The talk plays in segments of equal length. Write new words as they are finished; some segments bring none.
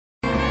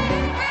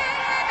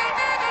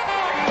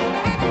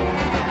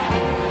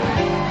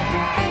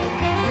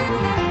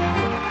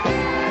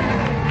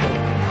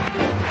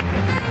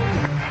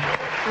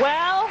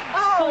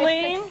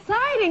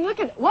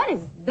What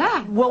is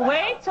that? We'll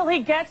wait till he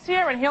gets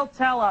here and he'll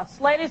tell us.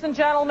 Ladies and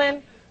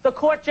gentlemen, the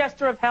court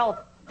jester of health,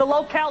 the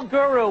locale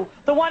guru,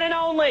 the one and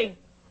only,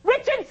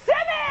 Richard Simmons!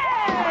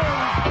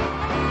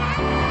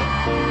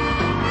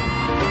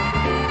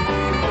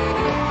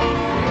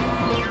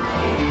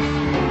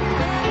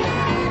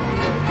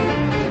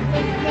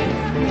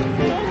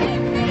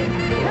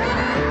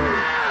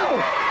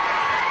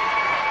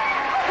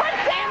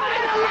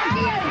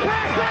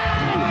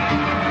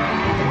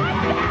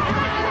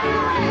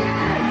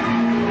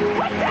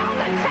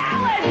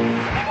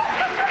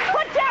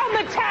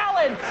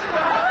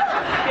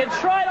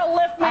 Try to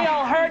lift me,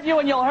 I'll hurt you,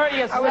 and you'll hurt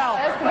yourself.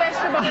 That's the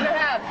best you're going to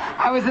have.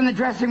 I was in the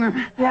dressing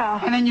room.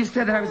 Yeah. And then you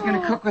said that I was going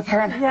to cook with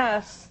her. And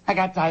yes. I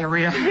got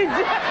diarrhea. It's going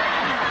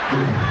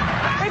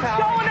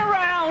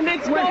around.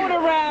 It's going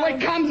around. What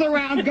comes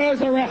around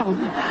goes around.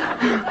 Here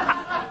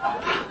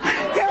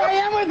I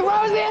am with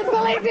Rosie and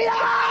Celine Dion!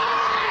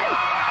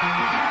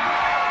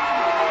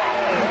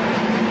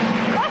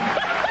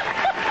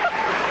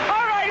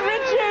 All right,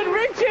 Richard.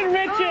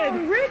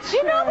 Oh, Richard.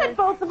 You know that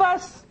both of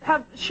us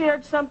have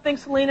shared something.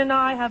 Celine and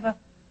I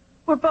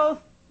we're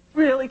both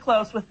really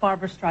close with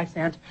Barbara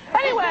Streisand.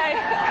 Anyway,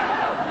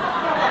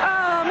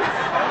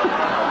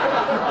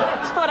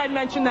 just thought I'd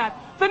mention that.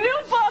 The new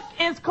book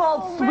is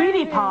called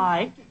Sweetie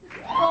Pie.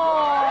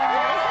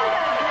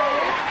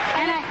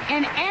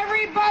 And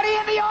everybody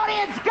in the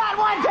audience got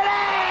one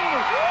today!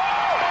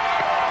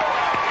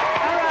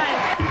 All right.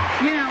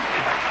 You know,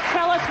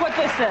 tell us what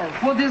this is.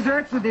 Well,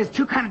 desserts, there's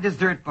two kind of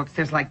dessert books.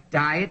 There's like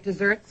diet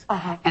desserts,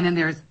 and then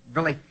there's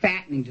really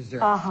fattening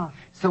desserts.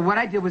 So what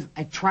I did was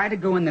I tried to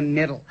go in the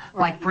middle.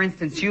 Right. Like, for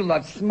instance, you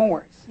love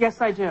s'mores. Yes,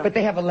 I do. But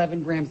they have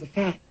 11 grams of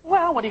fat.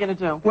 Well, what are you going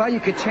to do? Well,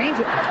 you could change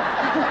it.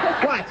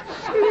 What?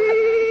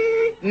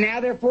 Now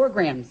they're 4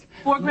 grams.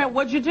 4 grams.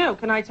 What'd you do?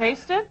 Can I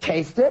taste it?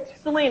 Taste it.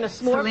 Celine, a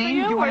s'more Celine, for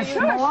you? do you want a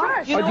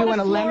s'more? Sure. Or do you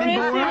want a lemon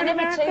board? I've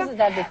never tasted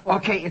that before.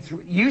 Okay,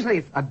 usually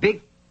it's a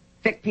big,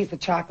 thick piece of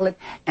chocolate,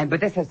 but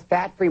this has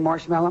fat-free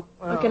marshmallow.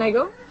 Oh. Can I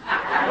go?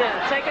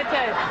 Yeah, take a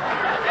taste.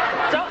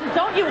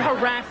 Don't you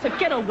harass her.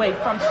 Get away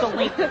from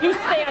Celine. You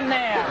stand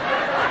there.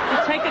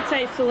 Take a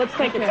taste, so let's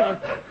take a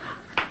taste.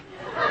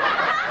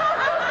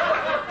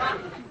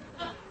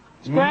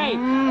 It's great.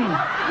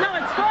 No,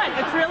 it's good.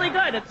 It's really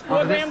good. It's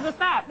 4 grams of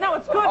fat. No,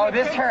 it's good. Oh,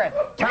 this hurt.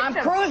 Tom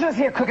Cruise was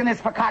here cooking this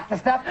fakakta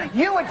stuff.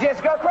 You would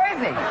just go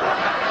crazy.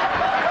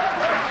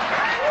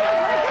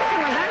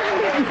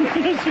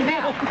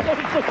 Now,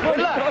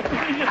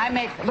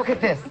 look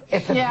at this.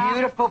 It's a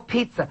beautiful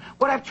pizza.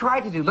 What I've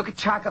tried to do, look at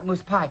chocolate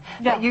mousse pie.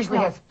 That usually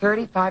has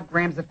 35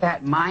 grams of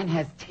fat. Mine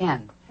has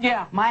 10.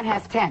 Yeah. Mine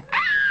has 10.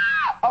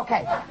 Ah!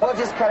 Okay, we'll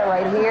just cut it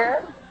right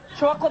here.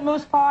 Chocolate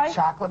mousse pie?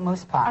 Chocolate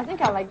mousse pie. I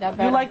think I like that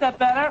better. You like that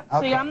better?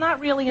 Okay. See, I'm not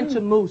really into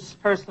mousse,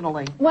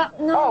 personally. Well,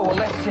 no. Oh, well,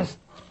 let's just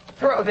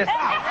throw this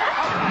out.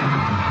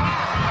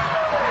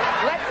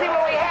 Let's see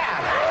what we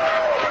have.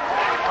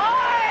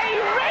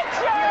 Hey,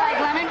 Richard! You like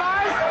lemon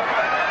bars?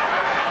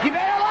 You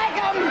better like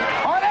them,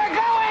 or they're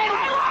going.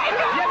 I like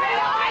them! You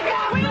better like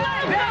them. We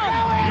love They're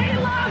them! going. We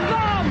love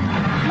them!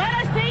 Let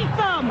us eat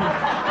them!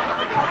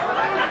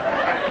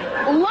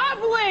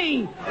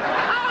 Lovely!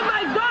 Oh,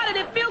 my God, and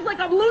it feels like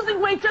I'm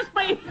losing weight just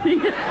by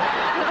eating it.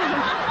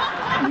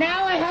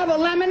 Now I have a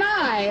lemon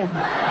eye.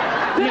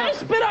 Did I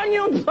spit on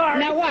you? I'm sorry.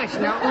 Now watch.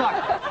 Now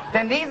look.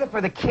 Then these are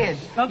for the kids.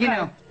 Okay. You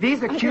know,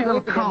 these are cute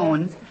little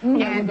cones,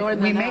 and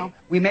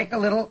we make a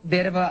little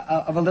bit of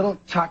a little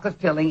chocolate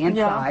filling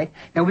inside.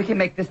 Yeah. Now we can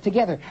make this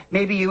together.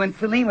 Maybe you and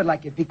Celine would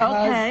like it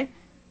because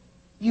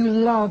you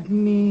love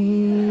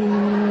me.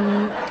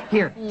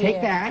 Here,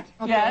 take that.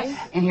 Okay.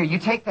 Yes. And here, you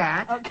take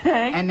that.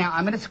 Okay. And now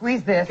I'm going to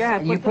squeeze this. Go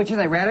ahead, and you put your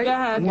leg. Ready? Go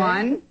ahead.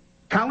 1.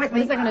 Count with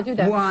me. I'm going to do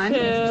that. 1,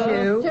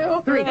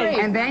 2, 3.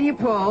 And then you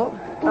pull.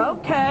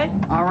 Okay.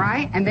 All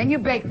right. And then you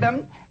bake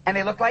them. And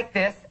they look like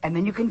this. And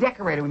then you can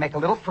decorate it. We make a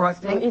little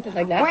frosting. Eat it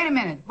like that? Wait a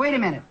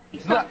minute.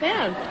 It's not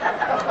bad.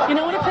 You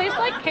know what it tastes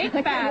like? Cake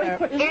batter.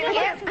 It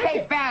is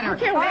cake batter.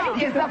 That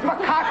is the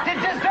fakakta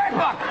dessert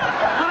book.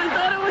 I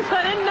thought it was,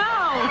 I didn't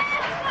know.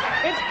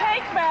 It's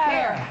cake batter.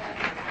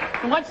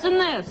 Here. What's in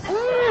this?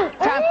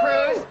 Tom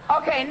Cruise.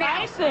 Okay,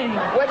 now. Icing.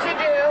 What you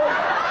do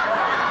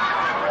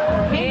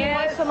You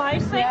want some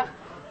icing?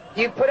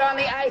 you put on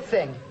the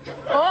icing.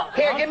 Oh,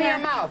 Here, give me your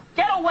mouth.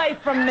 Get away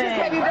from me.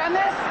 Have you done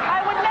this?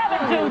 I would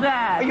never do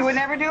that. You would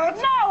never do it?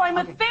 No, I'm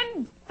a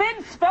thin,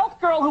 svelte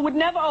girl who would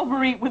never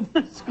overeat with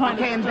this kind of stuff.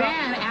 Okay, and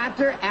then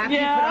after you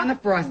put on the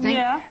frosting,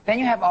 then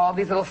you have all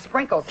these little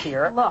sprinkles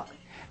here. Look.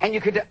 And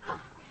you could...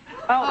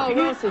 Oh,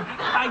 Rosie.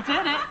 I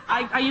did it.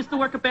 I used to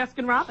work at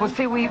Baskin Robbins. Well,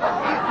 see, we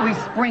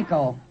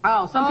sprinkle.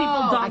 Oh, some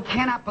people don't. I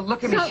cannot, but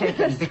look at me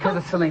shaking because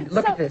of Celine.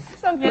 Look at this.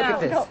 Look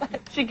at this.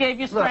 She gave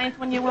you strength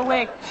when you were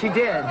weak. She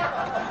did.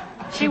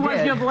 She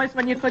was your voice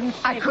when you couldn't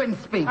speak. I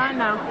couldn't speak. I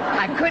know.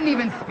 I couldn't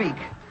even speak.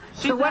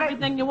 She's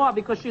everything you are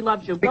because she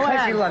loves you. Because Go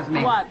ahead. she loves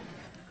me. What?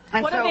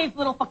 And what so, are these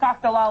little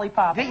fakakta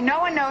lollipops? No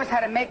one knows how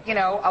to make,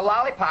 a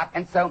lollipop,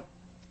 and so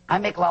I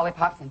make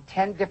lollipops in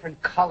 10 different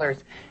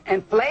colors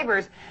and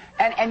flavors,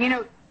 and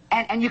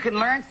And you can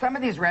learn some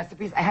of these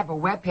recipes. I have a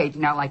webpage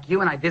now, like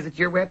you, and I visit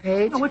your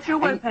webpage. Oh, what's your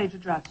webpage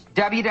address?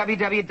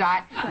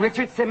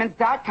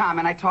 www.richardsimmons.com,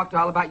 and I talked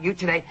all about you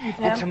today.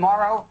 And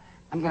tomorrow,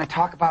 I'm going to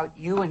talk about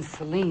you and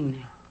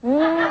Celine. Richard,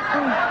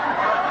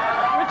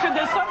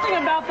 there's something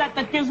about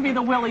that gives me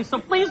the willies, so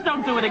please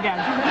don't do it again.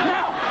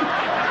 Now,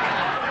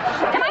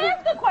 can I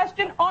ask a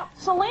question?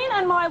 Celine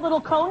and my little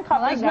cone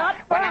cup is not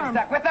firm. When I'm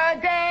stuck with a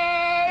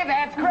day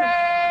that's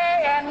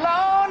gray and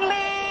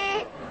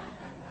lonely.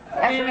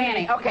 That's from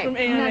Annie. Okay.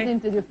 Nothing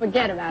to do.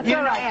 Forget about it. You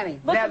know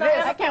Annie. Listen, Now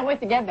this, I can't wait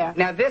to get there.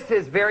 Now this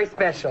is very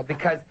special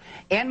because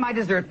in my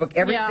dessert book,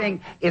 everything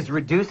is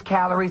reduced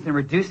calories and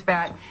reduced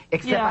fat,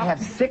 except I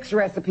have 6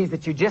 recipes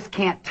that you just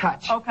can't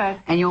touch. Okay.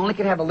 And you only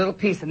can have a little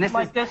piece. And this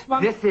like is this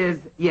one? This is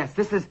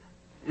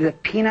the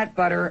peanut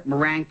butter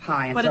meringue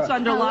pie. And but so it's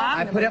under lock?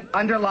 I put it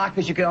under lock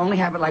because you can only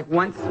have it like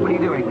once. What are you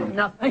doing?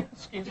 Nothing.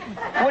 Excuse me.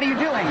 What are you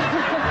doing?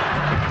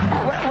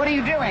 What are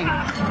you doing?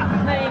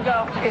 There you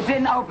go. It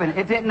didn't open.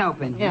 It didn't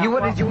open. Yeah, Did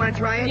you want to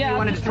try it? Yeah, you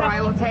wanted to try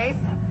a little taste?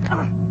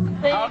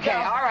 There you Okay, go.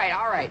 all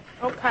right.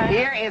 Okay.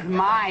 Here is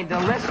my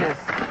delicious.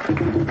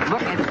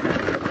 Look at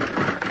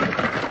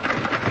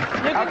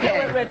You can do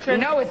it, Richard.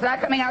 No, it's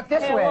not coming out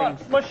this Here, way. look,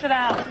 smush it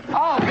out.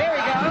 Oh, there we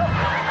go.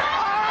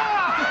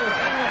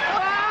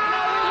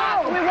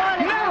 We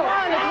want it.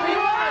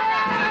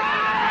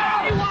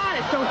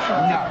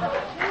 No.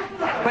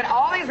 But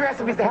all these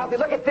recipes are healthy.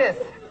 Look at this.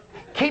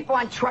 Keep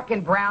on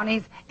trucking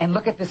brownies, and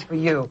look at this for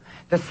you.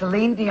 The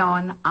Celine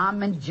Dion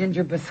almond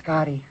ginger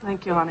biscotti.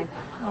 Thank you, honey.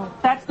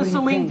 That's the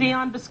Celine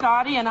Dion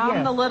biscotti, and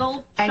I'm the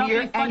little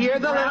chubby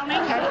fudgy brownie.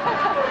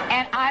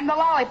 And I'm the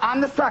lollipop. I'm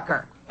the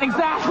sucker.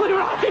 Exactly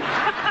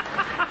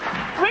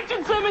right.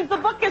 Richard Simmons, the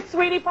book is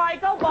Sweetie Pie.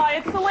 Go buy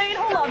it. Celine,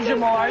 who loves you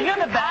more? You're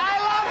the best. I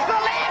love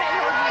Celine.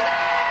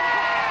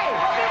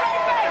 We'll be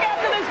right back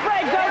after this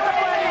break. Don't